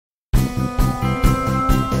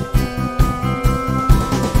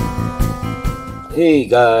Hey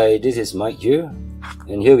guys, this is Mike here,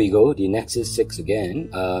 and here we go, the Nexus 6 again.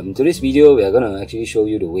 In today's video, we are going to actually show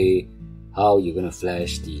you the way how you're going to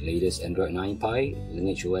flash the latest Android 9 Pie,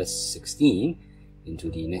 Lineage OS 16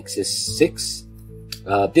 into the Nexus 6.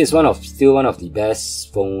 This is still one of the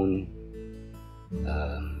best phone.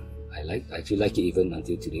 I actually like it even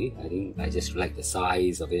until today. I think I just like the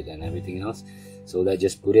size of it and everything else. So let's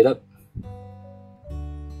just put it up.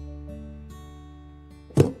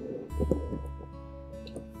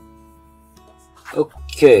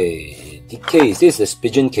 Okay, the case, this is a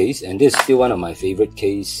Spigen case, and this is still one of my favorite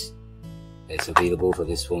case that's available for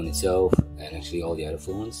this phone itself and actually all the other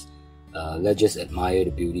phones. Let's just admire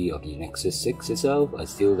the beauty of the Nexus 6 itself. I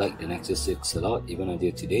still like the Nexus 6 a lot, even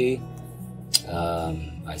until today.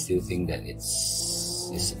 I still think that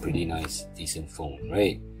it's a pretty nice, decent phone,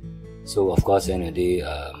 right? So of course, end of the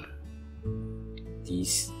day,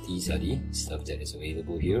 these are the stuff that is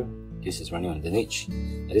available here. This is running on Lineage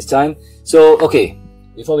at this time. So okay,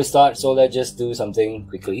 before we start, so let's just do something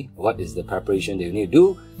quickly. What is the preparation that you need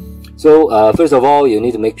to do? So first of all, you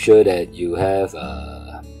need to make sure that you have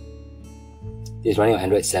this running on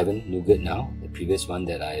Android 7 Nougat now, the previous one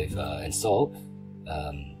that I've installed.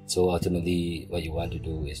 So ultimately, what you want to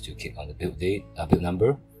do is to click on the build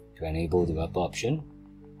number to enable the developer option.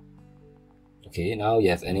 Okay, now you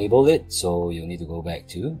have enabled it, so you need to go back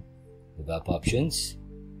to developer options.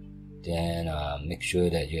 Then make sure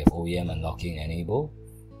that you have OEM unlocking enabled.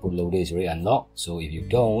 Bootloader is already unlocked, so if you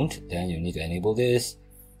don't, then you need to enable this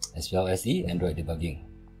as well as the Android debugging.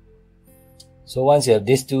 So once you have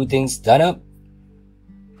these two things done up,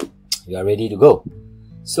 you are ready to go.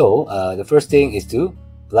 So the first thing is to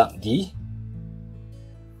plug the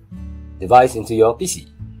device into your PC.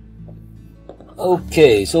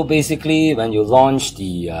 Okay, so basically when you launch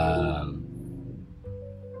the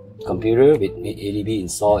computer with Adb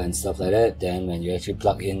installed and stuff like that, then when you actually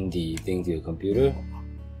plug in the thing to your computer,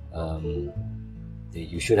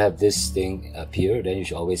 you should have this thing appear. Then you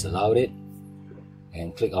should always allow it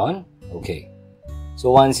and click on OK.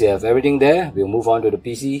 So once you have everything there, we'll move on to the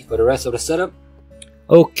PC for the rest of the setup.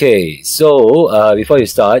 Okay, so before you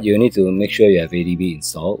start, you need to make sure you have Adb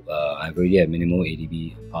installed. I've already have minimal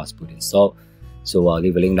Adb passport installed, so I'll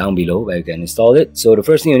leave a link down below where you can install it. So the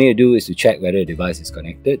first thing you need to do is to check whether the device is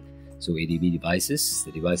connected. So Adb devices,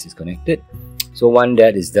 the device is connected. So once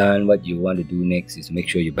that is done, what you want to do next is make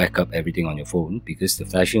sure you back up everything on your phone, because the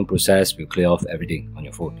flashing process will clear off everything on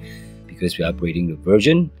your phone because we're upgrading the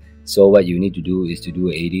version. So what you need to do is to do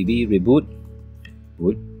an Adb reboot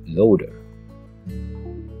bootloader.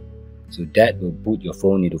 So that will boot your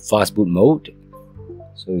phone into fast boot mode.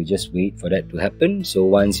 So you just wait for that to happen. So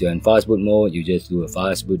once you're in fast boot mode, you just do a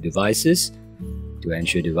fast boot devices to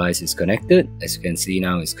ensure device is connected. As you can see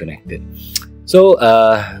now, it's connected. So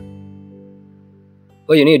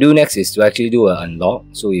what you need to do next is to actually do an unlock.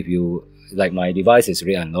 So if you, like my device is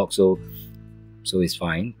already unlocked, so it's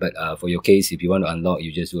fine. But for your case, if you want to unlock,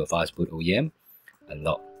 you just do a fast boot OEM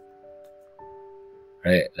unlock.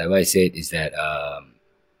 Right, like what I said is that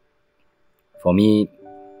for me,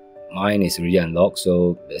 mine is already unlocked,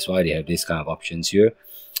 so that's why they have this kind of options here.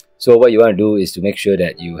 So what you want to do is to make sure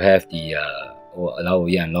that you have the or allow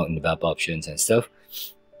OEM unlock in developer options and stuff.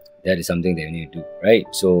 That is something that you need to do, right?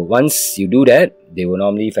 So once you do that, they will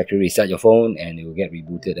normally factory reset your phone and it will get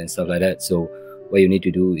rebooted and stuff like that. So what you need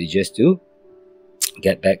to do is just to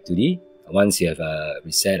get back to the, once you have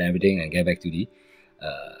reset everything and get back to the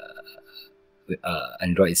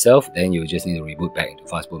Android itself, then you just need to reboot back into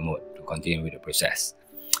fast boot mode to continue with the process.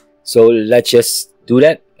 So let's just do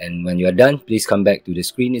that, and when you are done, please come back to the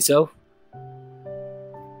screen itself.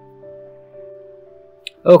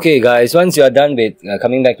 Okay guys, once you are done with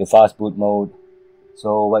coming back to fast boot mode,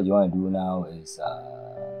 so what you want to do now is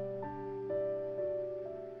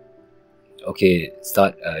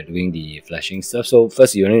start doing the flashing stuff. So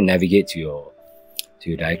first you need to navigate to your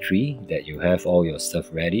directory that you have all your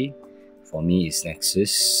stuff ready. For me, it's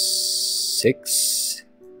Nexus 6.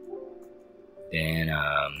 Then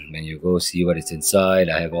when you go see what is inside,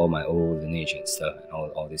 I have all my old Lineage and stuff and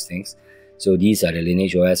all these things. So these are the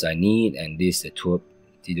Lineage OS I need, and this is the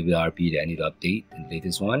TWRP that I need to update, the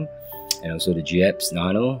latest one, and also the GApps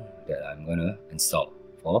Nano that I'm gonna install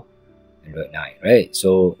for Android 9, right?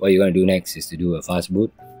 So what you're gonna do next is to do a fast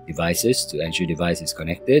boot devices to ensure device is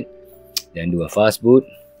connected. Then do a fast boot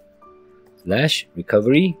 /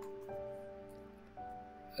 recovery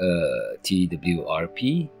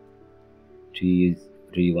TWRP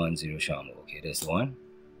 310 Shamo. Okay, that's the one.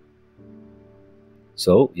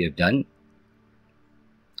 So you have done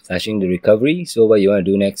flashing the recovery. So what you want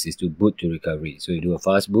to do next is to boot to recovery. So you do a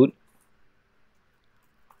fast boot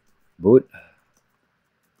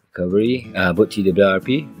recovery, boot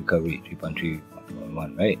TWRP, recovery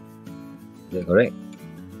 3.3.1, right? Is that correct?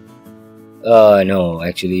 No,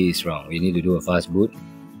 actually it's wrong. We need to do a fast boot.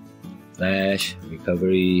 Flash,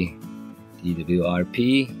 recovery,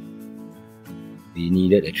 TWRP. We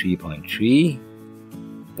needed a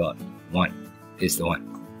 3.3.1 is the one.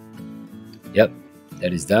 Yep,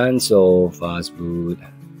 that is done. So fast boot,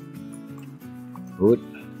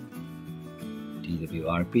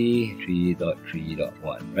 TWRP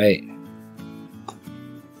 3.3.1, right?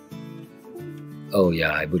 Oh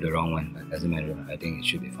yeah, I put the wrong one, but doesn't matter. I think it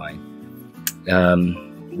should be fine.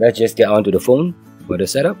 Let's just get onto the phone for the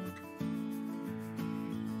setup.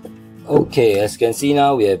 Okay, as you can see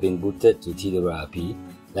now, we have been booted to TWRP.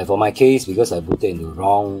 Like for my case, because I booted in the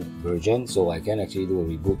wrong version, so I can actually do a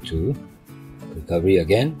reboot to recovery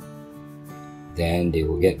again. Then they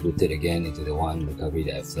will get booted again into the one recovery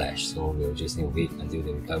that I flashed. So we'll just need to wait until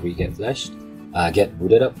the recovery get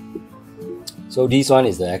booted up. So this one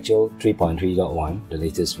is the actual 3.3.1, the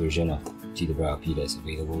latest version of TWRP that's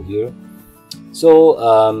available here. So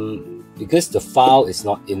because the file is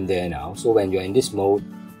not in there now, so when you're in this mode,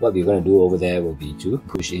 what we're going to do over there will be to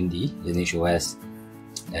push in the Lineage OS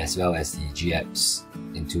as well as the GApps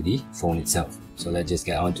into the phone itself. So let's just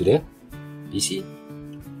get on to the PC.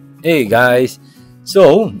 Hey guys,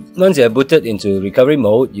 so once you are booted into recovery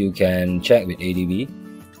mode, you can check with Adb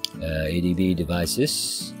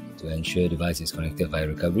devices to ensure device is connected via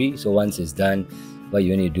recovery. So once it's done, what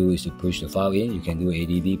you need to do is to push the file in. You can do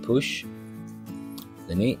Adb Push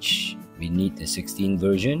Lineage. We need the 16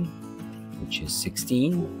 version, which is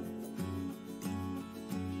 16,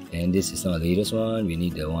 and this is not the latest one. We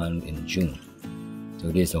need the one in June.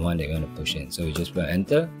 So this is the one that we're going to push in. So you just press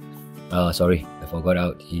enter. Sorry, I forgot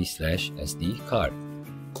out E/SD card.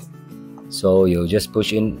 So you'll just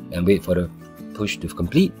push in and wait for the push to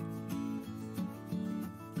complete.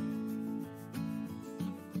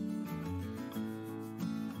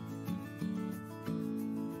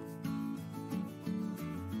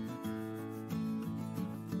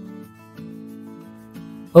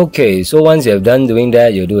 Okay, so once you have done doing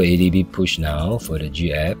that, you'll do a Adb push now for the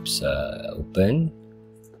GApps. Open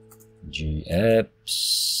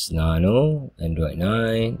GApps Nano Android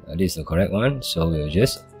 9. This is the correct one, so we'll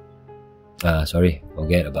just sorry,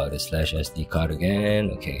 forget about the /SD card again.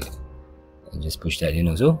 Okay, and just push that in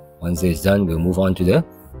also. Once it's done, we'll move on to the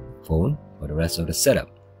phone for the rest of the setup.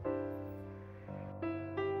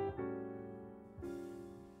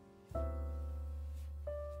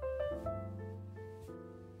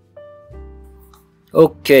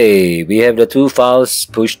 Okay, we have the two files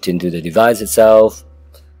pushed into the device itself.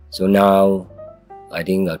 So now I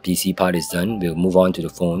think the PC part is done. We'll move on to the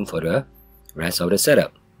phone for the rest of the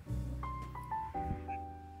setup.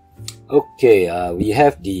 Okay, we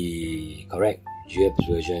have the correct GApps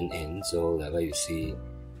version in. So like what you see,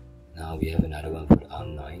 now we have another one for the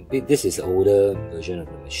ARM9. This is the older version of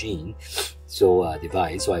the machine, so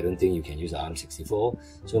device. So I don't think you can use the ARM64.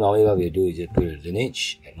 So normally what we'll do is just put a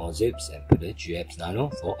Lineage, add more zips, and put the GApps Nano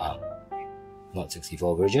for ARM, not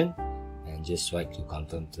 64 version, and just swipe to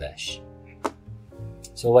confirm flash.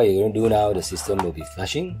 So what you're going to do now, the system will be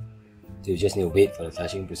flashing. So you just need to wait for the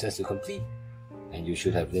flashing process to complete, and you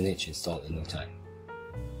should have Lineage installed in no time.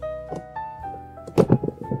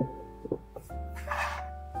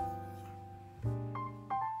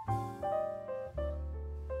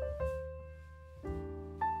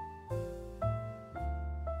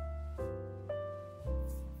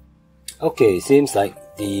 Okay, seems like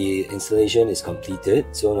the installation is completed.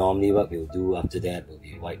 So normally what we'll do after that will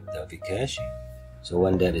be wipe the cache. So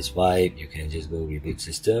when that is wiped, you can just go reboot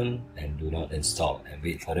system and do not install and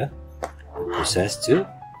wait for the process to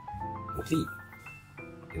complete.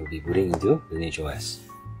 It will be booting into Lineage OS.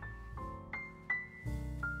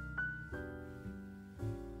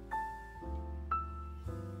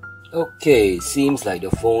 Okay, seems like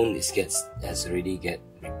the phone has already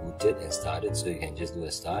rebooted and started, so you can just do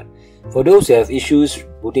a start. For those who have issues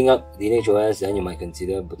booting up Lineage OS, then you might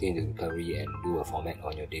consider booting into recovery and do a format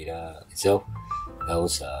on your data itself.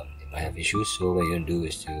 Else, it might have issues. So what you're gonna do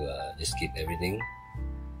is to just skip everything,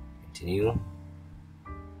 continue,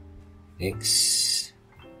 next,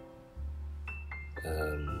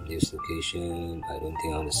 use location. I don't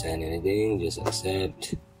think I want to send anything. Just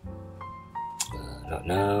accept. Not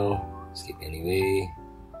now. Skip anyway.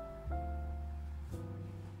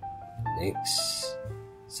 Next.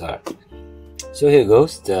 Start. So here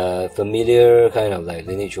goes the familiar kind of like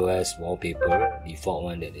Lineage OS wallpaper, default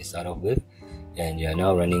one that they start off with, and you are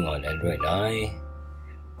now running on Android 9.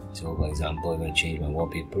 So for example, I'm going to change my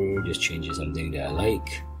wallpaper, just change it something that I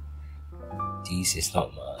like.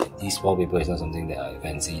 This wallpaper is not something that I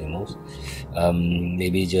fancy the most.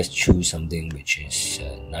 Maybe just choose something which is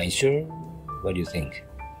nicer. What do you think?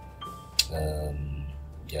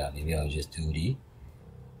 Yeah, maybe I'll just do the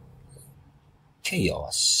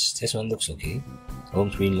Chaos. This one looks okay.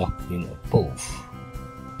 Home screen, lock screen, or both.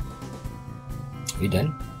 We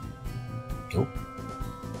done? Nope.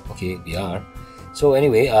 Okay, we are. So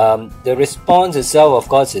anyway, the response itself, of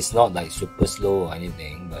course, is not like super slow or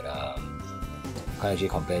anything, but you can't actually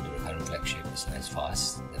compare to the current flagship. It's nice,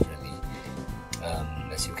 fast, definitely.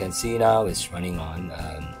 As you can see now, it's running on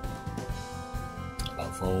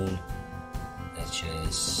about phone.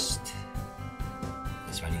 It's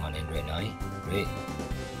running on Android 9. Great.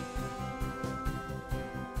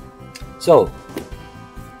 So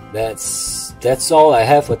that's all I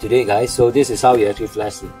have for today, guys. So this is how you actually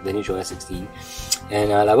flash the Lineage OS 16. And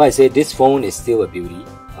like what I said, this phone is still a beauty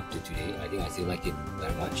up to today. I think I still like it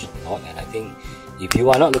very much, a lot. And I think if you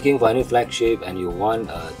are not looking for any flagship and you want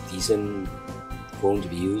a decent phone to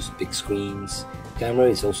be used, big screens, camera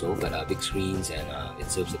is also, but big screens, and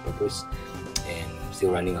it serves the purpose, and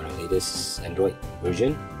still running on the latest Android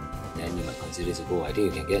version, then you might consider this a go. I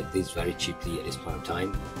think you can get this very cheaply at this point of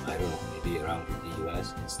time. I don't know, maybe around 50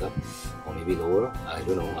 US and stuff, or maybe lower. I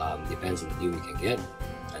don't know. Depends on the deal you can get,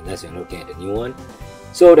 unless you're looking at the new one.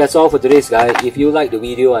 So that's all for today's guys. If you like the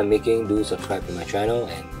video I'm making, do subscribe to my channel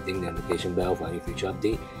and ding the notification bell for any future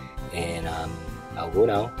update. And I'll go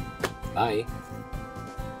now. Bye.